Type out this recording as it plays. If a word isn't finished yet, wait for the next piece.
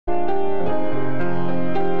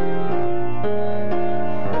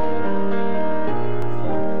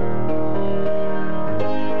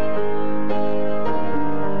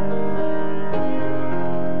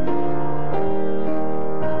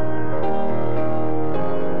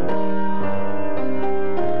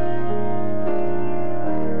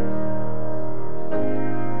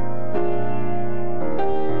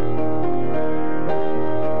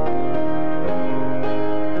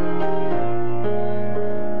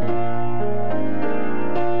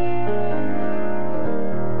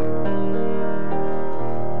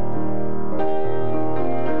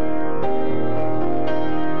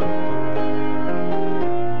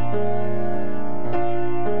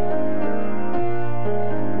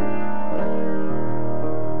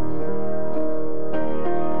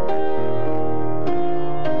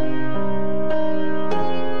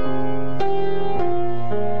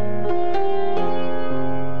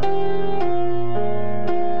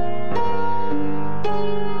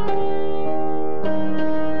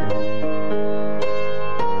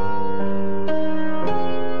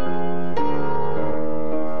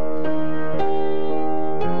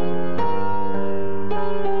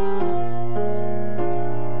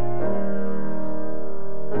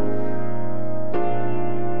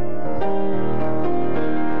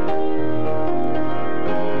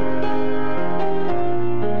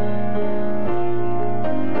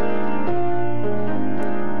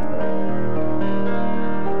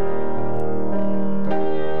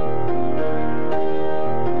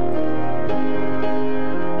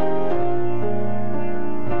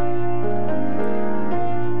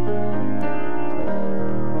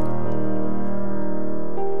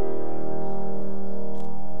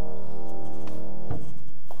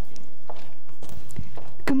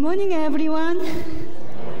morning, everyone.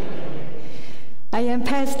 I am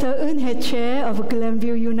Pastor Eunhae Choi of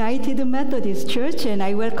Glenview United Methodist Church, and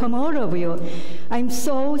I welcome all of you. I'm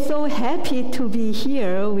so happy to be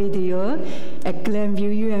here with you at Glenview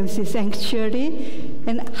UMC Sanctuary.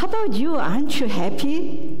 And how about you? Aren't you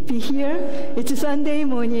happy to be here? It's Sunday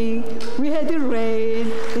morning. We had the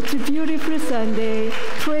rain. It's a beautiful Sunday.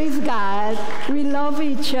 Praise God. We love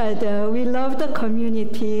each other. We love the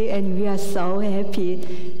community, and we are so happy.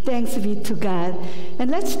 Thanks be to God. And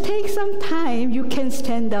let's take some time. You can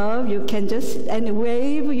stand up. You can just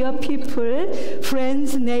wave your people,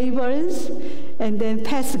 friends, neighbors, and then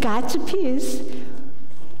pass God's peace.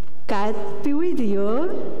 God be with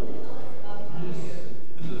you.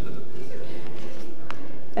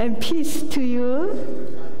 And peace to you.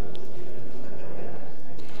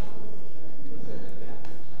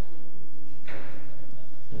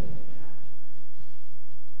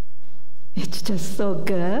 It's just so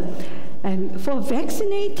good. And for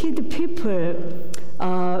vaccinated people,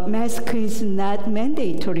 mask is not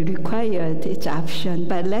mandatory, required, it's option.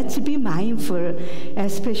 But let's be mindful,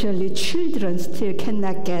 especially children still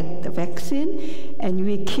cannot get the vaccine, and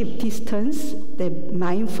we keep distance. They're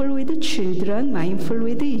mindful with the children, mindful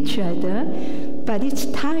with each other. But it's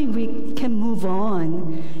time we can move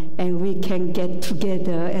on, and we can get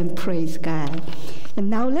together and praise God. And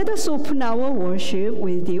now let us open our worship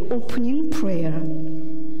with the opening prayer.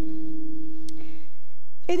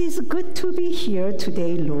 It is good to be here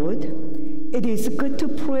today, Lord. It is good to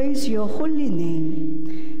praise your holy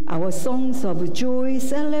name. Our songs of joy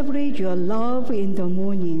celebrate your love in the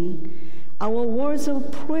morning. Our words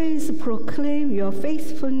of praise proclaim your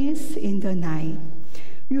faithfulness in the night.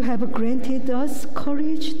 You have granted us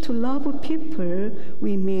courage to love people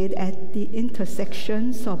we meet at the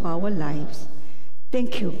intersections of our lives.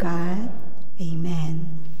 Thank you, God. Amen.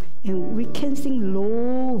 And we can sing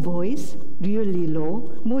low voice, really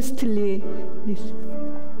low, mostly this.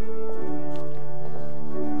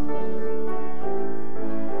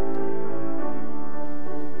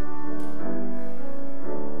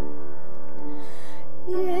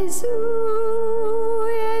 Yesu,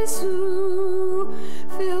 Yesu,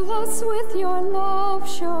 fill us with your love,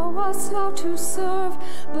 show us how to serve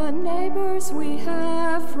the neighbors we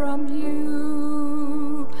have from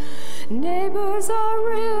you. Neighbors are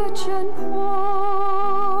rich and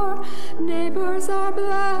poor, neighbors are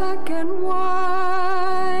black and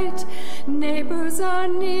white, neighbors are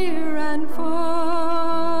near and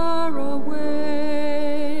far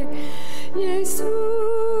away. Yesu,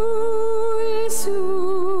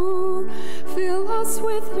 Yesu, fill us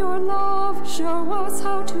with your love, show us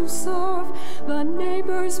how to serve the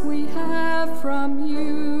neighbors we have from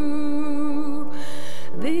you.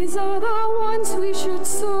 These are the ones we should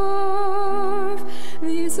serve.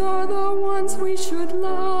 These are the ones we should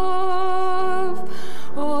love.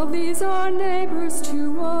 All these are neighbors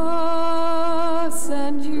to us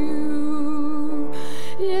and you.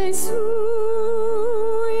 Yesu,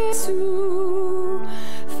 Yesu,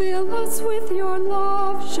 fill us with your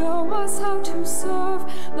love. Show us how to serve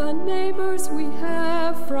the neighbors we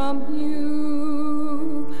have from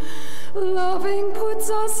you. Loving puts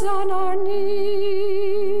us on our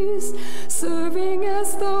knees, serving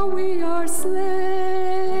as though we are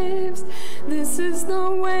slaves. This is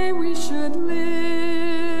the way we should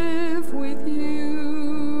live with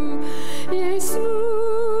you. Yesu,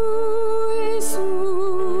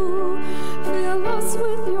 Yesu, fill us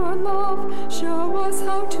with your love. Show us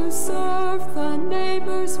how to serve the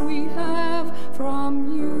neighbors we have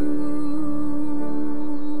from you.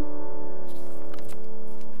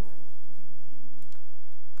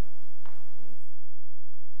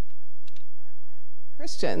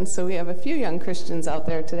 Christians. So we have a few young Christians out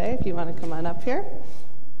there today, if you want to come on up here.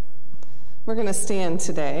 We're going to stand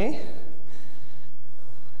today.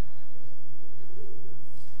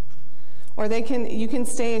 Or you can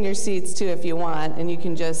stay in your seats too if you want, and you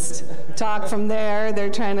can just talk from there.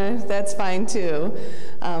 That's fine too.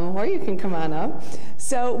 Or you can come on up.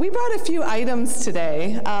 So we brought a few items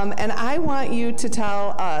today, and I want you to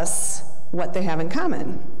tell us what they have in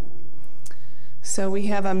common. So we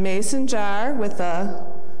have a mason jar with a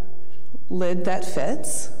lid that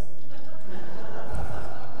fits.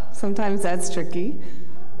 Sometimes that's tricky.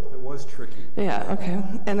 It was tricky. Yeah, okay.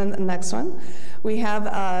 And then the next one. We have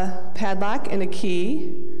a padlock and a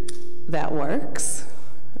key that works.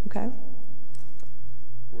 Okay?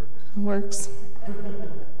 Works.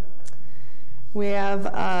 We have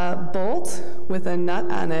a bolt with a nut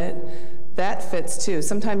on it. That fits too.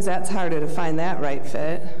 Sometimes that's harder to find that right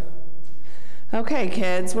fit. Okay,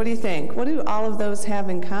 kids, what do you think? What do all of those have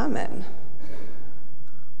in common?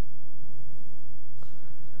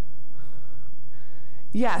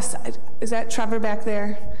 Yes, is that Trevor back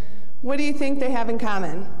there? What do you think they have in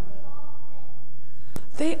common?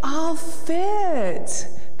 They all fit.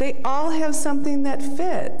 They all have something that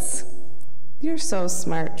fits. You're so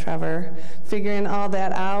smart, Trevor, figuring all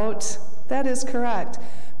that out. That is correct.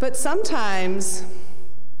 But sometimes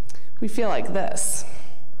we feel like this.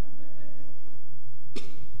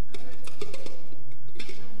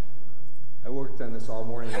 I worked on this all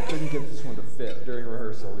morning. I couldn't get this one to fit during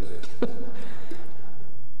rehearsal either.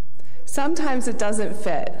 Sometimes it doesn't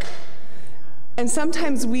fit. And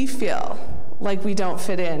sometimes we feel like we don't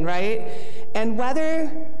fit in, right? And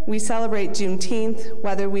whether we celebrate Juneteenth,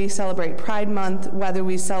 whether we celebrate Pride Month, whether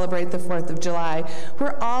we celebrate the 4th of July,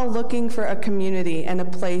 we're all looking for a community and a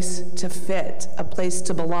place to fit, a place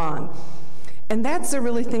to belong. And that's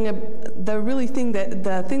the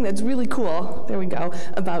thing that's really cool, there we go,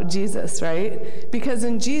 about Jesus, right? Because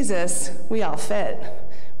in Jesus, we all fit,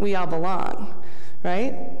 we all belong,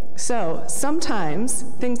 right? So sometimes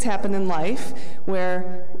things happen in life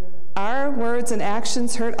where our words and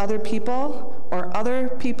actions hurt other people, or other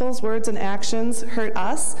people's words and actions hurt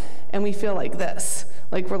us, and we feel like this.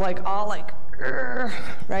 Like we're like all like,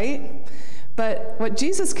 right? But what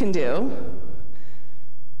Jesus can do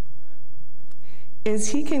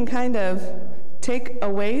is he can kind of take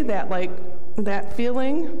away that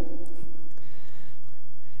feeling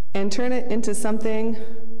and turn it into something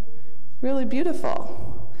really beautiful.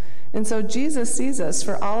 And so Jesus sees us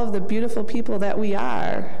for all of the beautiful people that we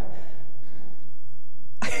are.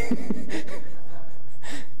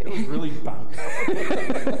 It was really bounced.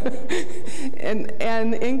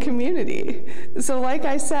 and in community. So like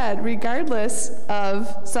I said, regardless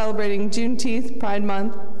of celebrating Juneteenth, Pride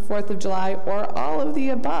Month, 4th of July, or all of the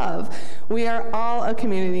above, we are all a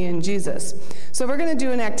community in Jesus. So we're going to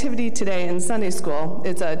do an activity today in Sunday school.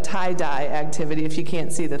 It's a tie-dye activity, if you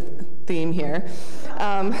can't see the theme here,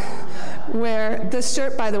 where this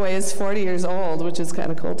shirt, by the way, is 40 years old, which is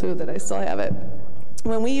kind of cool, too, that I still have it.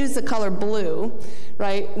 When we use the color blue,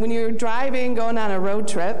 right, when you're driving, going on a road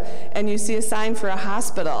trip, and you see a sign for a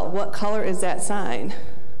hospital, what color is that sign?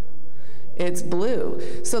 It's blue.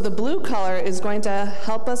 So the blue color is going to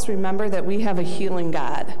help us remember that we have a healing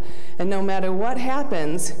God. And no matter what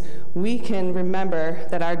happens, we can remember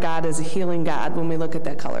that our God is a healing God when we look at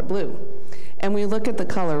that color blue. And we look at the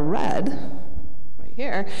color red, right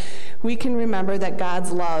here, we can remember that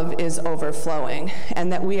God's love is overflowing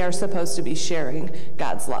and that we are supposed to be sharing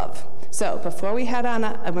God's love. So before we head on,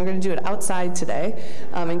 and we're going to do it outside today,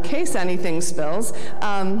 in case anything spills,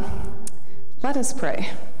 let us pray.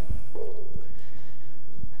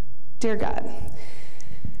 Dear God,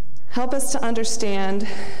 help us to understand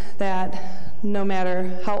that no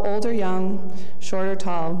matter how old or young, short or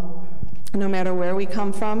tall, no matter where we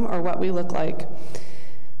come from or what we look like,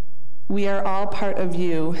 we are all part of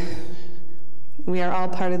you. We are all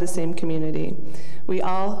part of the same community. We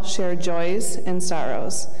all share joys and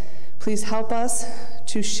sorrows. Please help us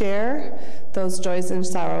to share those joys and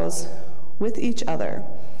sorrows with each other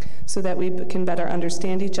so that we can better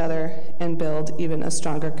understand each other and build even a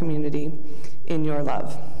stronger community in your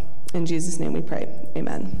love. In Jesus' name we pray,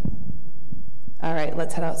 amen. All right,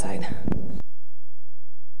 let's head outside.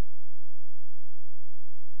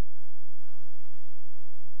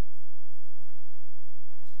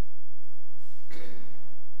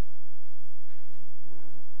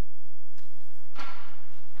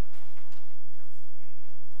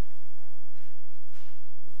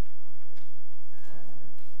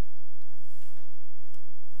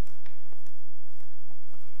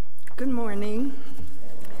 Good morning.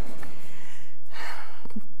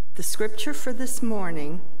 The scripture for this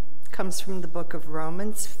morning comes from the book of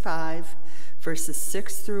Romans 5, verses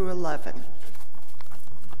 6 through 11.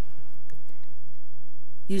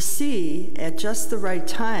 You see, at just the right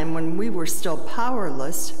time, when we were still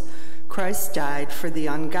powerless, Christ died for the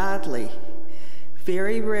ungodly.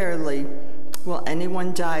 Very rarely will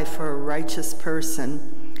anyone die for a righteous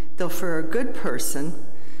person, though for a good person,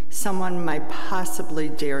 someone might possibly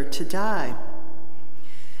dare to die.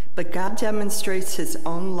 But God demonstrates his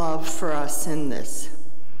own love for us in this.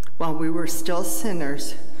 While we were still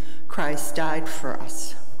sinners, Christ died for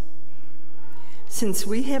us. Since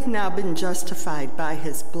we have now been justified by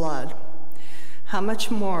his blood, how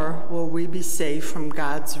much more will we be saved from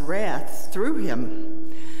God's wrath through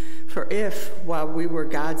him? For if, while we were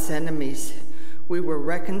God's enemies, we were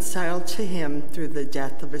reconciled to him through the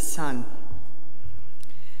death of his Son,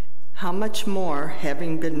 how much more,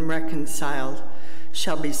 having been reconciled,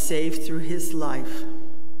 shall be saved through his life?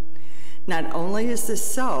 Not only is this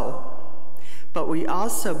so, but we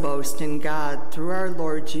also boast in God through our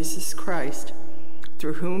Lord Jesus Christ,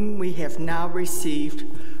 through whom we have now received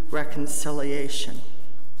reconciliation.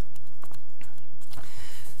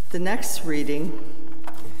 The next reading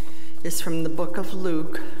is from the book of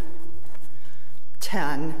Luke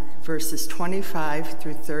 10, verses 25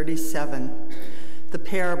 through 37, the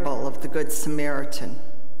parable of the Good Samaritan.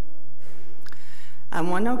 On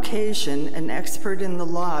one occasion, an expert in the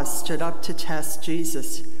law stood up to test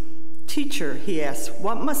Jesus. "Teacher," he asked,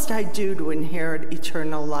 "what must I do to inherit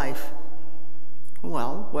eternal life?"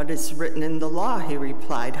 "Well, what is written in the law?" he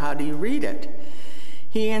replied. "How do you read it?"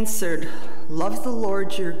 He answered, "Love the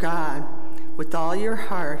Lord your God with all your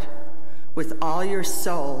heart, with all your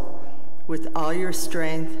soul, with all your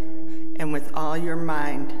strength, and with all your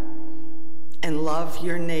mind, and love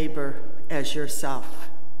your neighbor as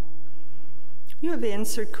yourself." "You have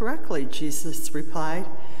answered correctly," Jesus replied.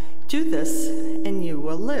 "Do this, and you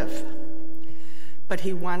will live." But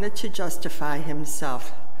he wanted to justify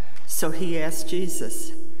himself, so he asked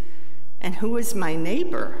Jesus, "And who is my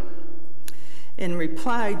neighbor?" In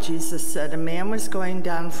reply, Jesus said, "A man was going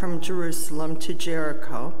down from Jerusalem to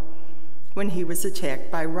Jericho when he was attacked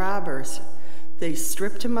by robbers. They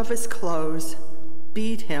stripped him of his clothes,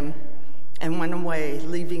 beat him, and went away,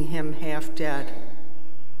 leaving him half dead.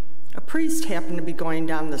 A priest happened to be going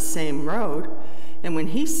down the same road, and when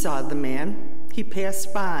he saw the man, he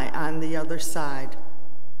passed by on the other side.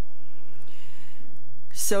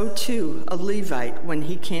 So too, a Levite, when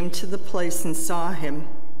he came to the place and saw him,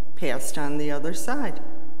 passed on the other side.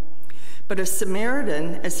 But a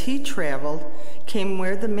Samaritan, as he traveled, came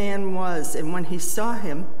where the man was, and when he saw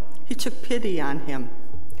him, he took pity on him.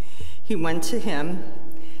 He went to him,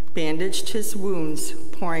 bandaged his wounds,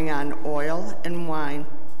 pouring on oil and wine.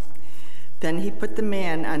 Then he put the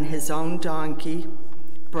man on his own donkey,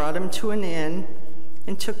 brought him to an inn,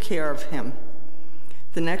 and took care of him.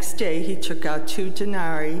 The next day he took out 2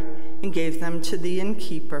 denarii and gave them to the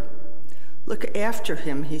innkeeper. "Look after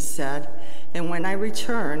him," he said, "and when I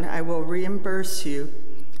return, I will reimburse you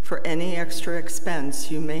for any extra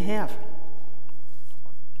expense you may have."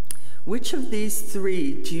 Which of these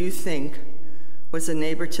 3 do you think was a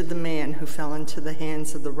neighbor to the man who fell into the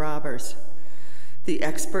hands of the robbers? The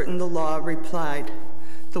expert in the law replied,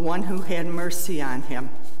 "The one who had mercy on him."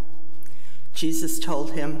 Jesus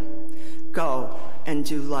told him, "Go and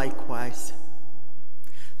do likewise."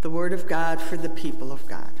 The word of God for the people of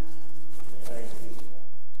God.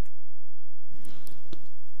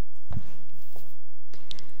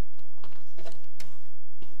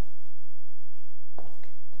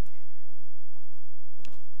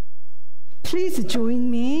 Please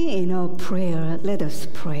join me in a prayer. Let us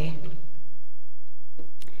pray.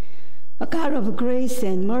 A God of grace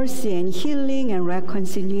and mercy and healing and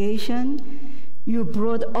reconciliation, you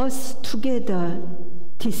brought us together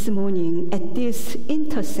this morning at this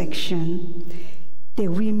intersection,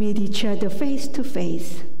 that we meet each other face to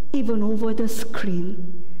face, even over the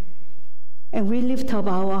screen. And we lift up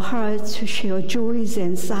our hearts to share joys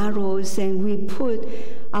and sorrows, and we put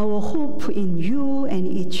our hope in you and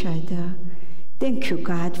each other. Thank you,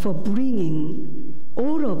 God, for bringing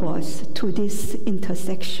all of us to this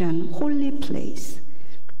intersection, holy place.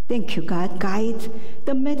 Thank you, God. Guide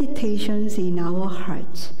the meditations in our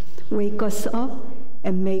hearts. Wake us up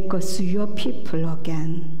and make us your people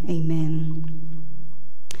again. Amen.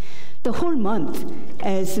 The whole month,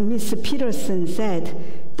 as Ms. Peterson said,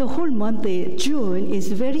 the whole month of June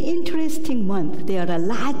is a very interesting month. There are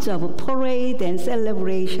lots of parades and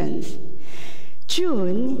celebrations.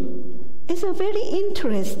 June is a very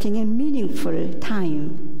interesting and meaningful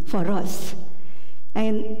time for us.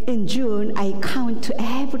 And in June, I count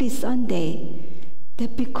every Sunday,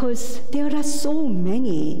 that because there are so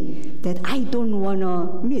many that I don't want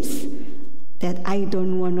to miss, that I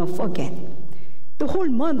don't want to forget. The whole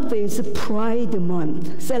month is Pride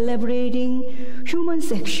Month, celebrating human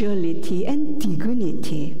sexuality and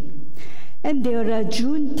dignity. And there are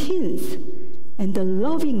Juneteenth and the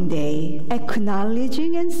Loving Day,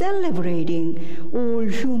 acknowledging and celebrating all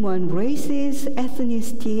human races,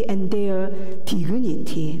 ethnicity, and their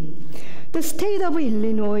dignity. The state of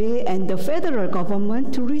Illinois and the federal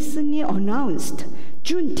government recently announced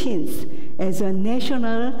Juneteenth as a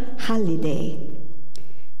national holiday.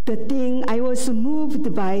 The thing I was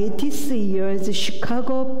moved by this year's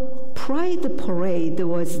Chicago Pride Parade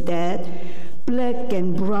was that Black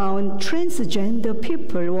and brown transgender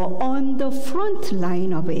people were on the front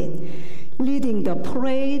line of it, leading the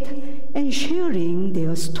parade and sharing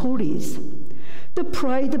their stories. The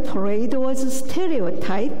Pride Parade was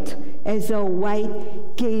stereotyped as a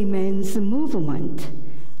white gay men's movement,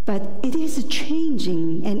 but it is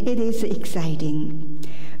changing and it is exciting.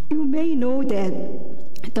 You may know that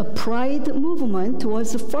The Pride movement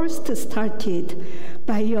was first started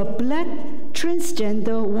by a black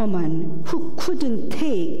transgender woman who couldn't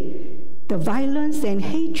take the violence and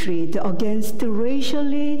hatred against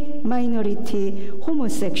racially minority,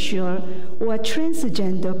 homosexual, or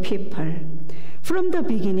transgender people. From the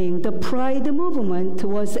beginning, the Pride movement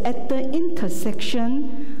was at the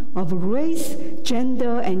intersection of race,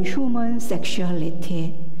 gender, and human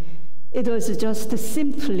sexuality. It was just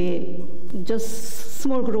simply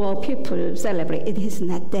small group of people celebrate. It is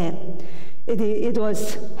not that. It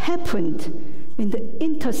was happened in the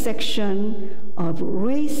intersection of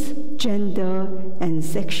race, gender, and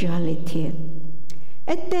sexuality.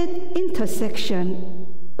 At that intersection,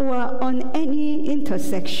 or on any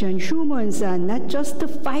intersection, humans are not just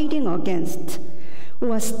fighting against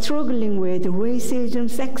or struggling with racism,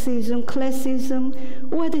 sexism,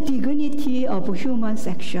 classism, or the dignity of human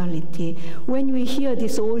sexuality. When we hear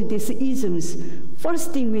all these isms,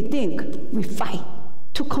 first thing we think, we fight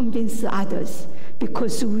to convince others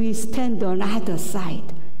because we stand on other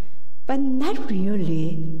side. But not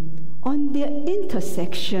really. On the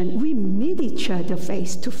intersection, we meet each other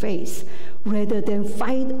face to face rather than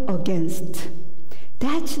fight against.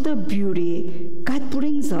 That's the beauty. God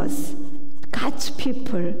brings us, God's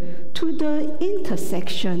people, to the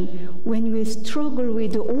intersection when we struggle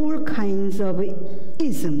with all kinds of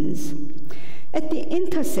isms. At the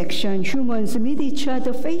intersection, humans meet each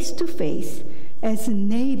other face to face as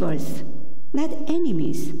neighbors, not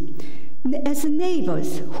enemies. As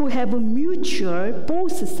neighbors who have mutual,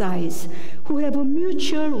 both sides, who have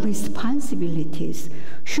mutual responsibilities,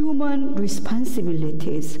 human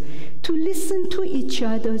responsibilities, to listen to each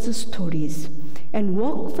other's stories and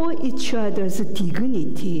work for each other's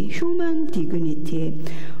dignity, human dignity,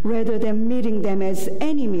 rather than meeting them as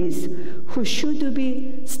enemies who should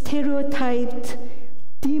be stereotyped,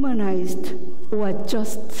 demonized, or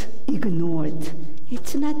just ignored.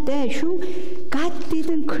 It's not that. God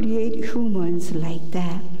didn't create humans like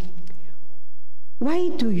that. Why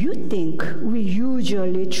do you think we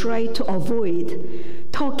usually try to avoid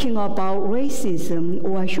talking about racism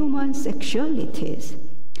or human sexualities?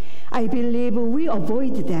 I believe we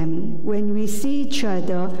avoid them when we see each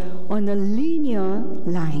other on a linear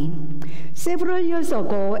line. Several years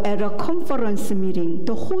ago, at a conference meeting,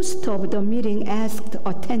 the host of the meeting asked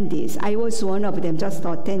attendees, I was one of them just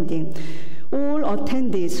attending, all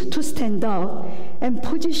attendees to stand up and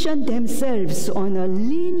position themselves on a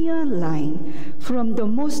linear line from the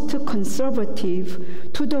most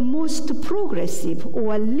conservative to the most progressive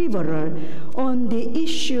or liberal on the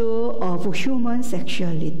issue of human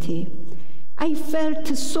sexuality. I felt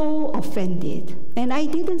so offended, and I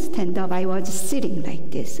didn't stand up. I was sitting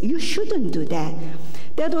like this. You shouldn't do that.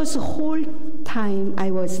 That was the whole time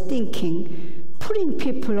I was thinking, putting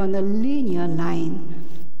people on a linear line,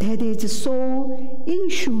 that is so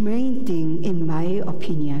inhumane thing, in my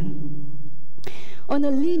opinion. On a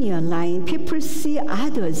linear line, people see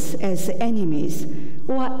others as enemies,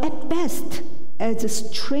 or at best as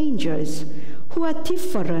strangers who are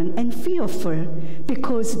different and fearful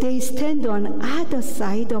because they stand on either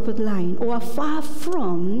side of the line or far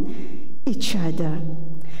from each other.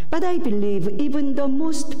 But I believe even the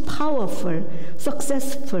most powerful,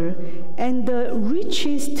 successful, and the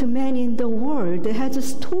richest man in the world has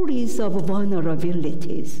stories of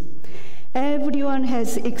vulnerabilities. Everyone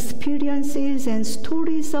has experiences and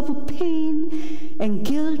stories of pain and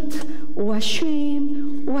guilt or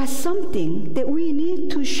shame or something that we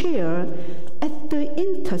need to share at the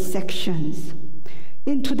intersections.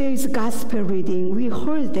 In today's gospel reading, we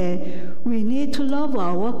heard that we need to love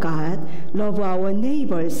our God, love our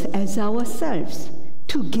neighbors as ourselves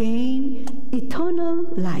to gain eternal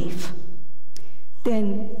life.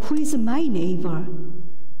 Then who is my neighbor?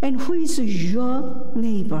 And who is your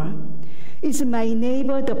neighbor? Is my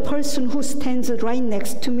neighbor the person who stands right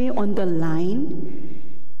next to me on the line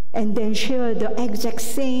and then share the exact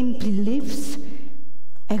same beliefs,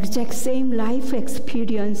 exact same life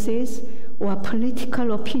experiences, or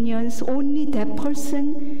political opinions? Only that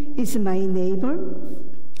person is my neighbor?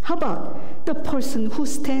 How about the person who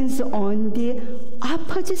stands on the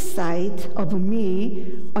opposite side of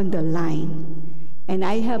me on the line? And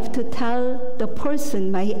I have to tell the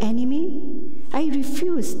person my enemy? I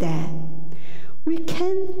refuse that. We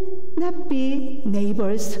cannot be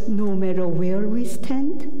neighbors no matter where we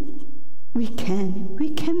stand. We can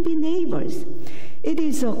be neighbors. It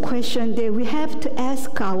is a question that we have to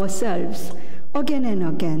ask ourselves again and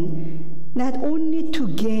again, not only to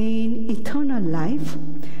gain eternal life,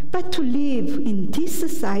 but to live in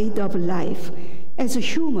this side of life as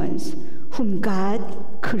humans whom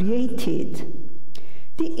God created.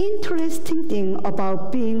 The interesting thing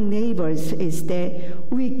about being neighbors is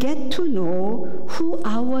that we get to know who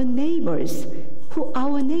our neighbors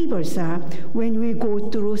are when we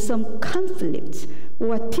go through some conflicts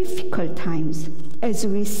or difficult times, as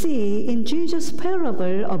we see in Jesus'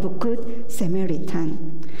 parable of a Good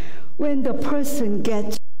Samaritan. When the person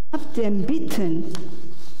gets robbed and beaten,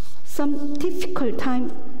 some difficult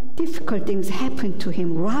things happen to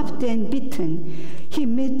him, robbed and beaten, he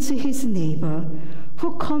meets his neighbor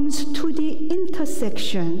who comes to the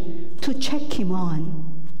intersection to check him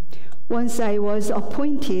on. Once I was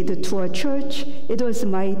appointed to a church. It was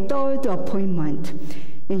my third appointment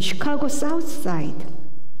in Chicago South Side.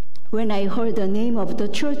 When I heard the name of the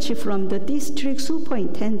church from the district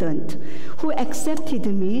superintendent who accepted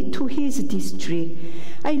me to his district,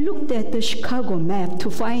 I looked at the Chicago map to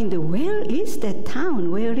find where is that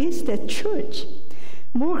town, where is that church?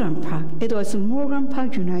 Morgan Park. It was Morgan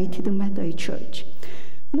Park United Methodist Church.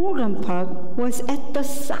 Morgan Park was at the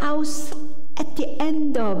south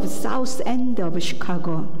end of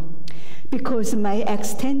Chicago, because my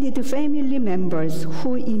extended family members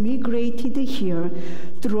who immigrated here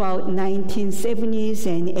throughout 1970s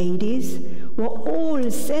and 80s were all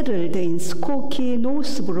settled in Skokie,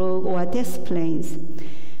 Northbrook, or Des Plaines.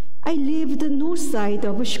 I lived north side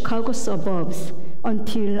of Chicago suburbs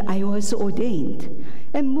until I was ordained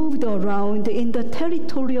and moved around in the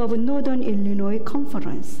territory of Northern Illinois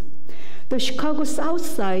Conference. The Chicago South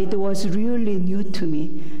Side was really new to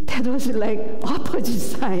me. That was like opposite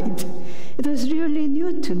side. It was really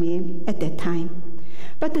new to me at that time.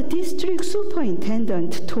 But the district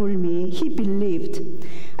superintendent told me he believed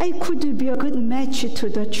I could be a good match to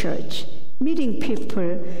the church, meeting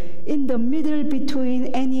people in the middle between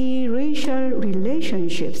any racial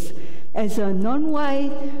relationships as a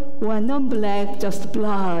non-white or non-black, just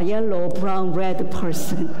blah, yellow, brown, red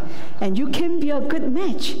person. And you can be a good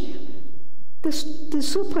match. The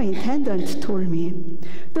superintendent told me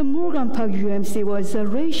the Morgan Park UMC was a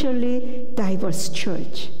racially diverse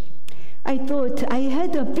church. I thought I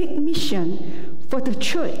had a big mission for the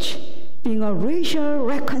church, being a racial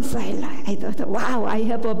reconciler. I thought, wow, I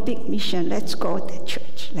have a big mission. Let's go to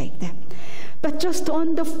church like that. But just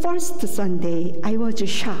on the first Sunday, I was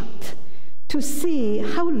shocked to see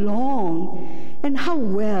how long and how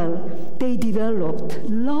well they developed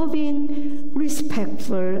loving,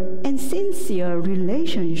 respectful, and sincere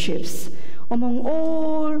relationships among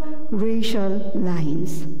all racial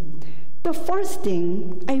lines. The first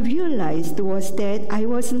thing I realized was that I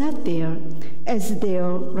was not there as their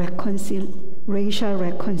racial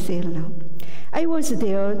reconciler. I was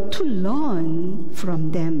there to learn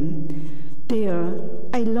from them. There,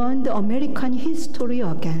 I learned American history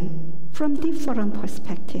again from different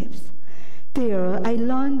perspectives. There, I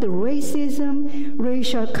learned racism,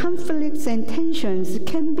 racial conflicts, and tensions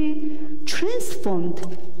can be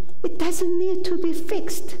transformed. It doesn't need to be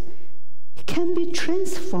fixed. It can be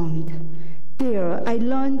transformed. There, I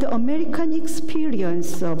learned American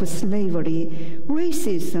experience of slavery,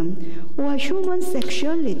 racism, or human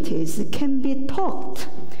sexualities can be talked,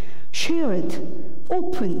 shared,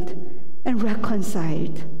 opened, and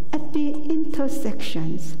reconciled at the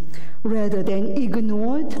intersections, rather than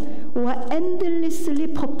ignored or endlessly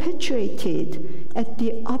perpetuated at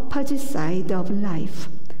the opposite side of life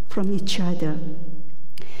from each other.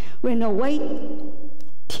 When a white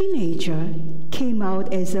teenager came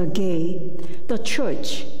out as a gay, the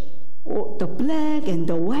church, or the black and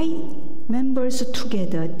the white members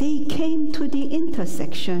together, they came to the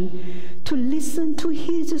intersection to listen to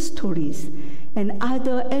his stories and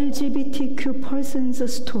other LGBTQ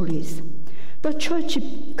persons' stories. The church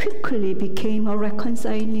quickly became a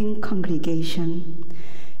reconciling congregation,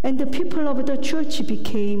 and the people of the church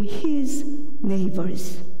became his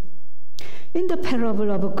neighbors. In the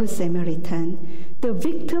parable of a Good Samaritan, the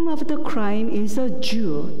victim of the crime is a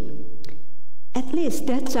Jew. At least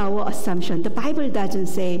that's our assumption. The Bible doesn't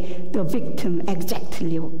say the victim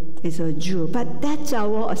exactly is a Jew, but that's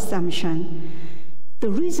our assumption. The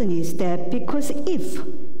reason is that because if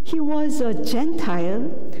he was a Gentile,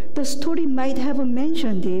 the story might have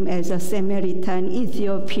mentioned him as a Samaritan,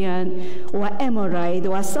 Ethiopian, or Amorite,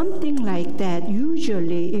 or something like that.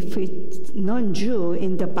 Usually, if it's non-Jew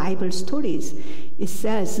in the Bible stories, it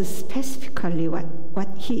says specifically what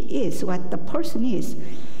he is, what the person is.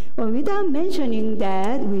 Well, without mentioning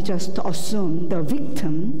that, we just assume the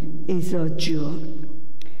victim is a Jew.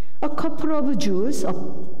 A couple of Jews, a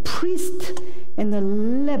priest and a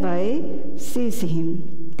Levi, sees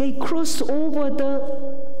him. They cross over the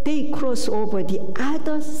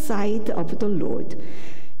other side of the road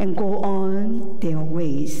and go on their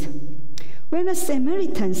ways. When a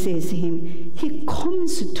Samaritan sees him, he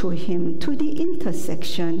comes to him to the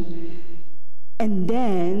intersection and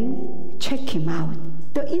then check him out.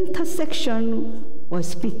 The intersection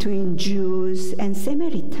was between Jews and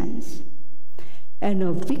Samaritans. And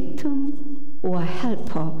a victim or a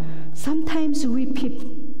helper, sometimes we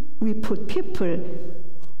put people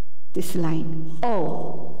this line,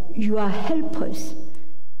 oh, you are helpers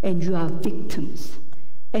and you are victims.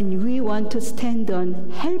 And we want to stand on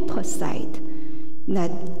helper side,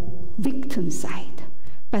 not victim side.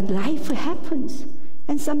 But life happens.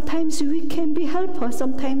 And sometimes we can be helper,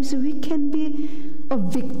 sometimes we can be a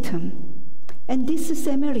victim. And this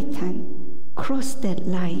Samaritan crossed that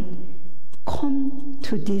line, come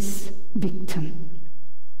to this victim.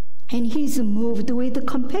 And he's moved with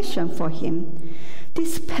compassion for him.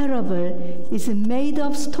 This parable is made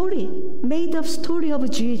of story of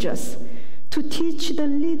Jesus to teach the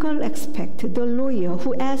legal aspect, the lawyer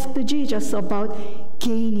who asked Jesus about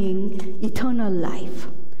gaining eternal life.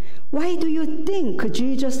 Why do you think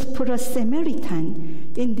Jesus put a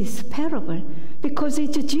Samaritan in this parable? Because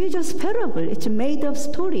it's Jesus' parable. It's made of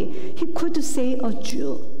story. He could say a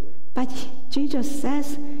Jew, but Jesus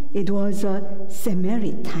says it was a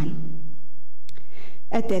Samaritan.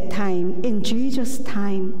 At that time, in Jesus'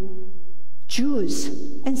 time, Jews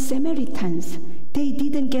and Samaritans, they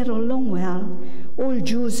didn't get along well. All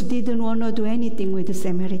Jews didn't want to do anything with the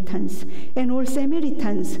Samaritans, and all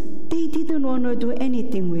Samaritans, they didn't want to do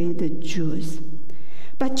anything with the Jews.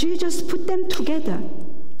 But Jesus put them together.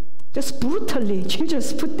 Just brutally,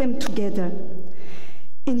 Jesus put them together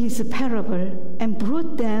in his parable and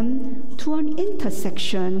brought them to an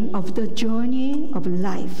intersection of the journey of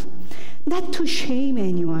life, not to shame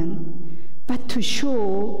anyone, but to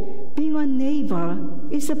show being a neighbor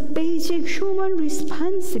is a basic human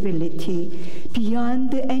responsibility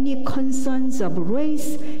beyond any concerns of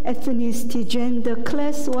race, ethnicity, gender,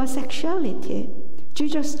 class, or sexuality.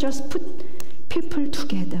 Jesus just put people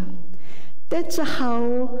together. That's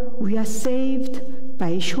how we are saved,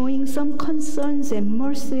 by showing some concerns and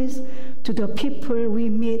mercies to the people we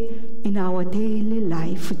meet in our daily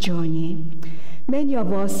life journey. Many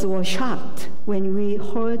of us were shocked when we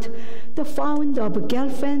heard the founder of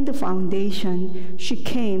Gelfand Foundation. She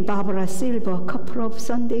came, Barbara Silver, a couple of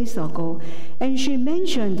Sundays ago, and she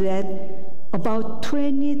mentioned that about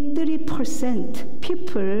 23%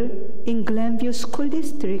 people in Glenview School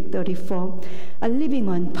District 34 are living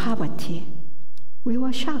on poverty. We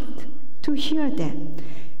were shocked to hear that.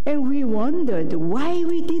 And we wondered why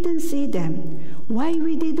we didn't see them, why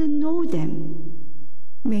we didn't know them.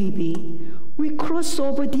 Maybe we cross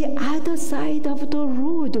over the other side of the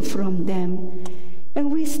road from them,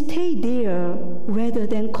 and we stay there rather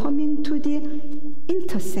than coming to the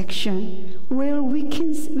intersection where we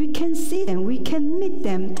can see them, we can meet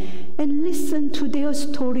them, and listen to their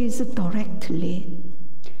stories directly.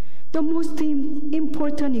 The most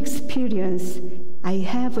important experience I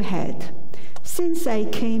have had since I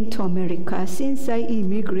came to America, since I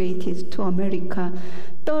immigrated to America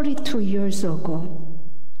 32 years ago,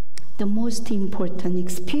 the most important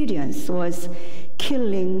experience was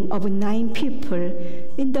killing of 9 people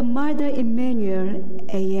in the Mother Emanuel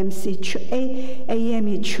AME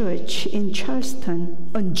Church in Charleston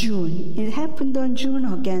on June. It happened on June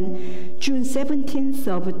again, June 17th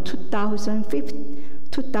of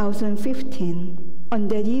 2015. On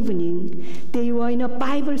that evening, they were in a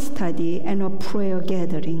Bible study and a prayer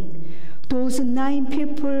gathering. Those 9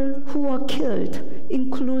 people who were killed,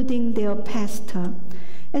 including their pastor,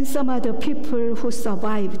 and some other people who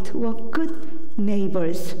survived, were good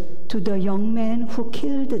neighbors to the young man who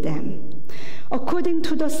killed them. According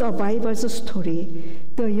to the survivor's story,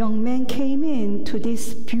 the young man came into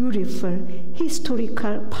this beautiful,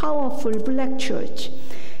 historical, powerful black church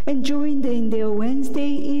and joined in their Wednesday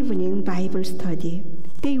evening Bible study.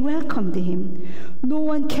 They welcomed him. No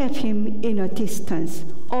one kept him in a distance.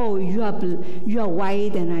 Oh, you are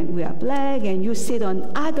white and we are black, and you sit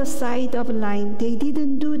on other side of the line. They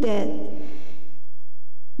didn't do that.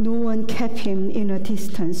 No one kept him in a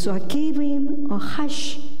distance, so I gave him a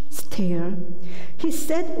harsh stare. He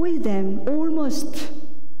sat with them almost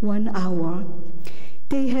 1 hour.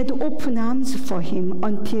 They had open arms for him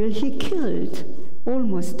until he killed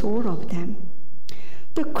almost all of them.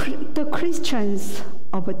 The Christians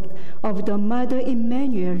of the Mother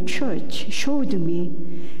Emanuel Church showed me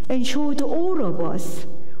and showed all of us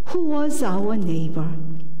who was our neighbor.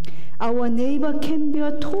 Our neighbor can be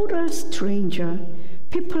a total stranger,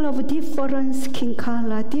 people of different skin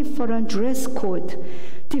color, different dress code,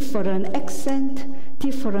 different accent,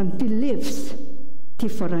 different beliefs,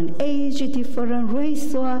 different age, different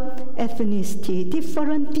race or ethnicity,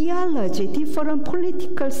 different theology, different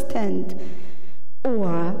political stand,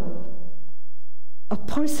 or a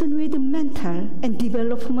person with mental and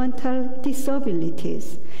developmental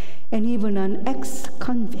disabilities, and even an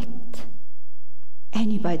ex-convict.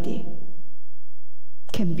 Anybody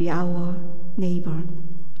can be our neighbor.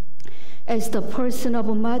 As the person of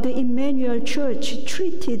Mother Emmanuel Church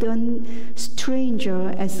treated a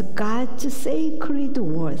stranger as God's sacred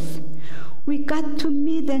worth, we got to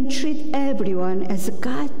meet and treat everyone as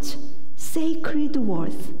God's sacred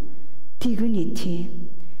worth, dignity.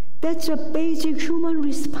 That's a basic human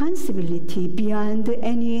responsibility beyond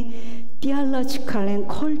any theological and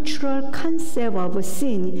cultural concept of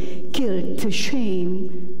sin, guilt,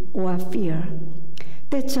 shame, or fear.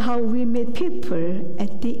 That's how we meet people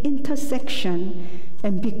at the intersection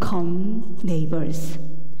and become neighbors.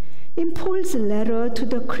 In Paul's letter to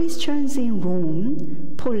the Christians in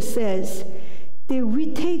Rome, Paul says that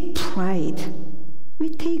we take pride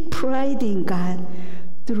in God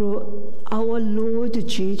through our Lord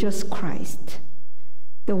Jesus Christ,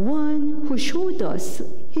 the one who showed us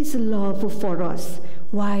his love for us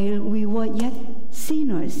while we were yet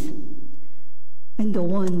sinners. And the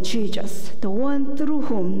one Jesus, the one through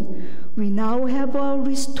whom we now have a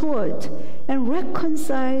restored and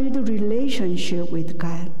reconciled relationship with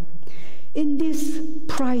God. In this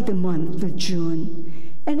Pride Month,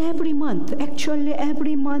 June, and every month, actually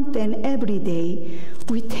every month and every day,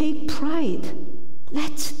 we take pride.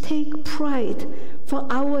 Let's take pride for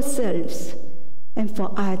ourselves and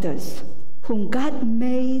for others whom God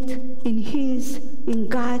made in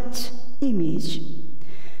God's image.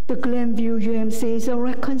 The Glenview UMC is a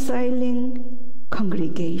reconciling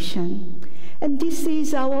congregation, and this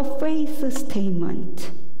is our faith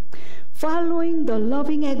statement. Following the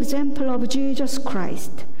loving example of Jesus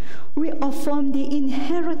Christ, we affirm the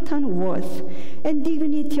inherent worth and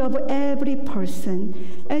dignity of every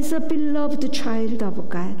person as a beloved child of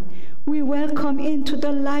God. We welcome into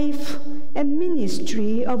the life and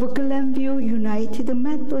ministry of Glenview United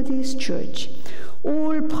Methodist Church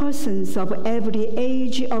all persons of every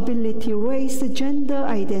age, ability, race, gender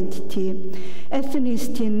identity,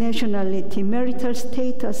 ethnicity, nationality, marital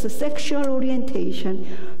status, sexual orientation,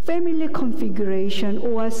 family configuration,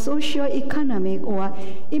 or socio-economic or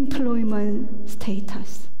employment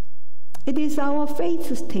status. It is our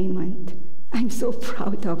faith statement. I'm so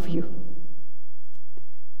proud of you.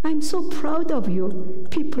 I'm so proud of you,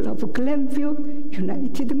 people of Glenview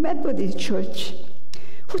United Methodist Church,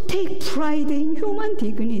 who take pride in human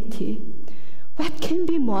dignity. What can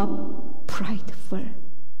be more prideful?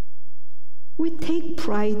 We take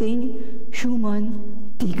pride in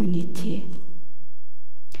human dignity.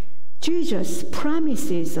 Jesus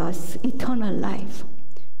promises us eternal life.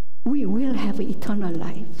 We will have eternal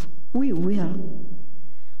life. We will.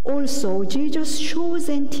 Also, Jesus shows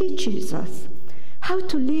and teaches us how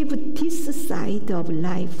to live this side of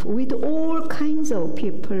life with all kinds of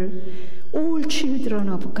people, all children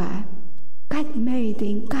of God, God made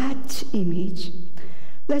in God's image.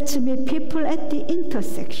 Let's meet people at the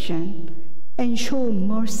intersection and show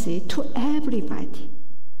mercy to everybody.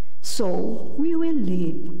 So we will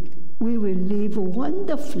live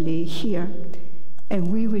wonderfully here,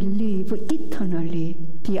 and we will live eternally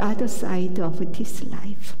the other side of this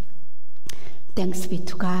life. Thanks be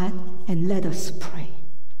to God, and let us pray.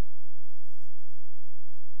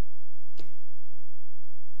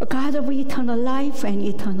 A God of eternal life and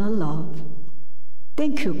eternal love,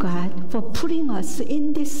 thank you, God, for putting us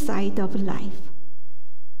in this side of life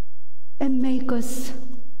and make us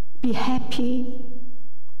be happy,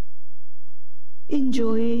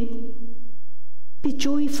 enjoy, be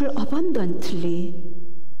joyful abundantly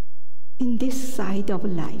in this side of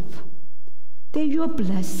life. That your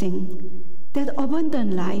blessing, that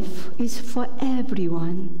abundant life is for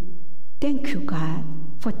everyone. Thank you, God,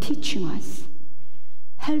 for teaching us.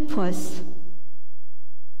 Help us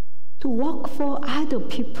to work for other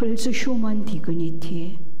people's human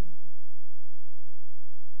dignity,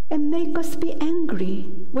 and make us be angry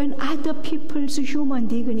when other people's human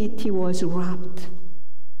dignity was robbed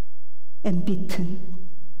and beaten.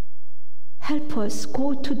 Help us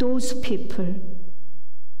go to those people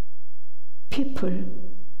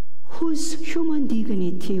whose human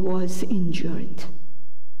dignity was injured.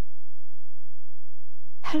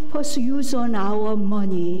 Help us use on our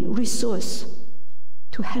money, resource,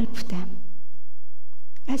 to help them,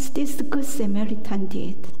 as this Good Samaritan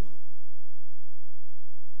did.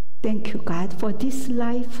 Thank you, God, for this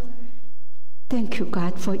life. Thank you,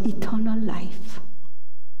 God, for eternal life.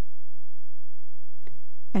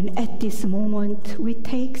 And at this moment, we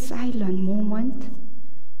take silent moment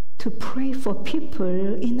to pray for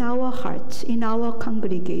people in our hearts, in our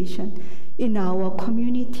congregation, in our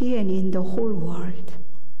community, and in the whole world.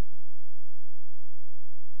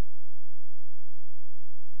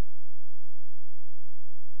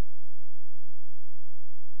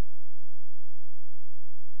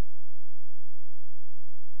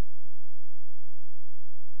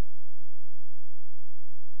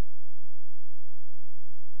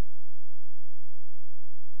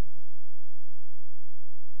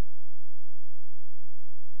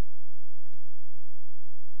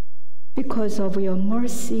 Because of your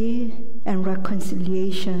mercy and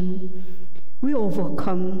reconciliation, we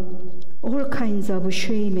overcome all kinds of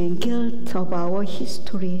shame and guilt of our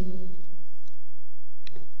history,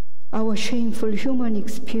 our shameful human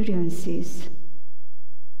experiences.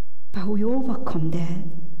 But we overcome that,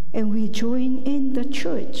 and we join in the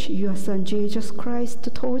church your Son Jesus Christ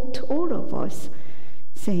taught all of us,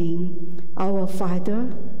 saying, "Our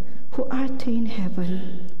Father, who art in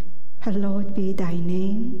heaven, hallowed be thy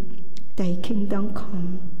name. Thy kingdom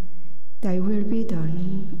come, thy will be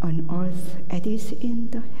done on earth as it is in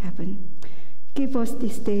the heaven. Give us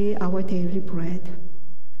this day our daily bread,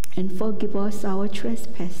 and forgive us our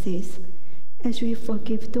trespasses, as we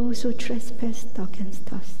forgive those who trespass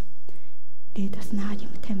against us. Lead us not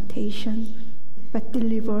into temptation, but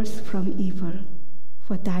deliver us from evil.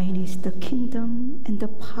 For thine is the kingdom, and the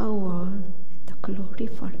power, and the glory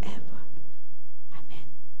forever."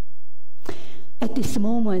 At this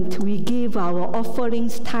moment, we give our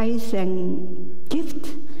offerings, tithes, and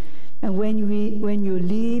gift. And when you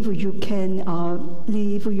leave, you can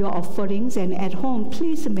leave your offerings. And at home,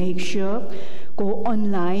 please make sure, go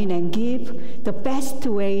online and give. The best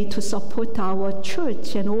way to support our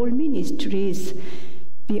church and all ministries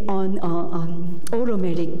beyond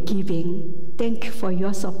automatic giving. Thank you for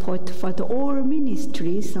your support for the all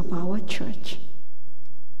ministries of our church.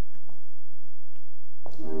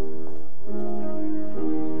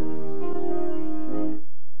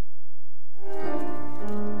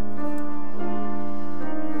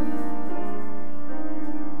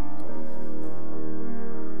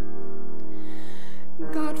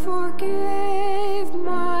 God forgave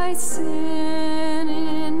my sin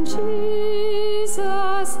in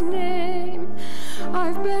Jesus' name.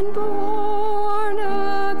 I've been born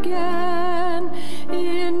again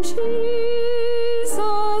in Jesus'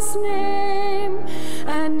 name.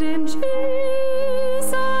 And in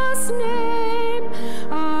Jesus' name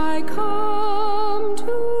I come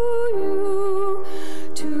to you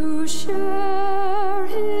to share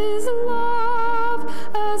his love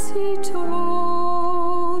as he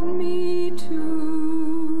told me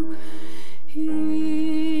to.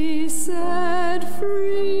 He said,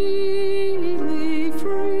 freely,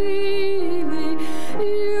 freely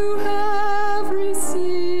you have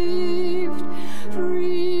received,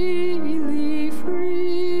 freely,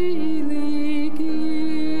 freely give.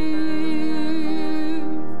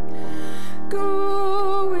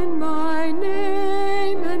 Go in my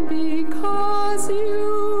name, and because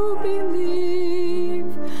you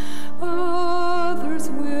believe, others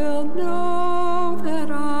will know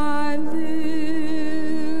that I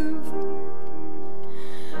live.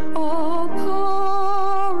 All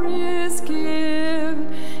power is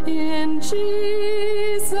given in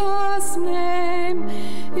Jesus' name,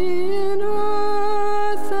 in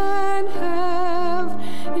earth and heaven,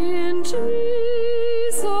 in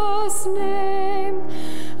Jesus' name,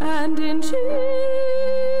 and in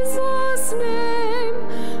Jesus' name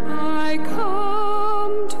I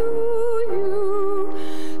come to you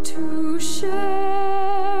to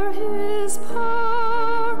share his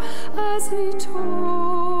power as he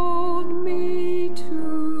told me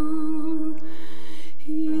to.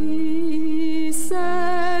 He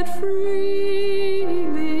said,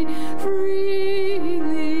 freely,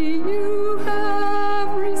 freely you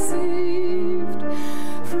have received,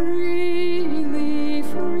 freely,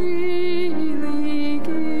 freely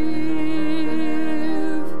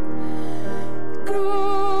give.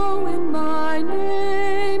 Go in my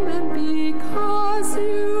name, and because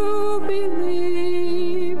you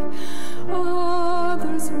believe,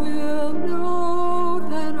 others will know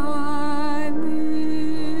that I live.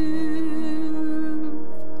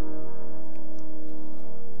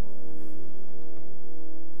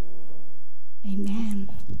 Amen.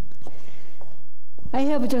 I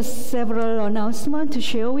have just several announcements to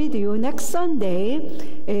share with you. Next Sunday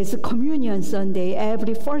is Communion Sunday.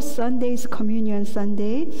 Every first Sunday is Communion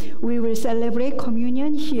Sunday. We will celebrate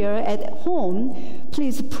communion here at home,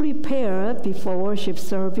 please prepare before worship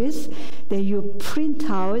service that you print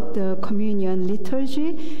out the communion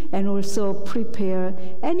liturgy and also prepare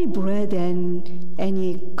any bread and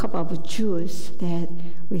any cup of juice that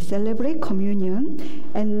we celebrate communion.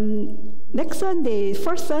 And next Sunday,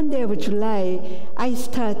 first Sunday of July, I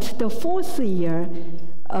start the 4th year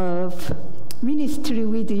of ministry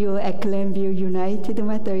with you at Glenview United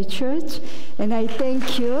Methodist Church. And I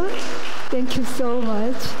thank you so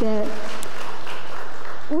much that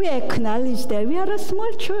we acknowledge that we are a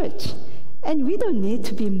small church and we don't need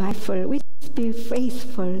to be mindful. We just be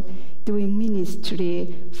faithful doing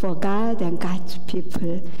ministry for God and God's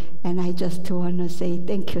people. And I just want to say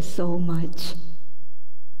thank you so much.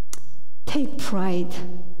 Take pride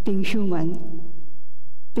being human,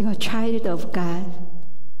 being a child of God,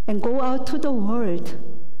 and go out to the world,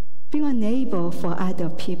 being a neighbor for other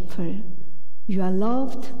people. You are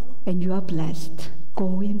loved and you are blessed.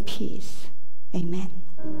 Go in peace. Amen.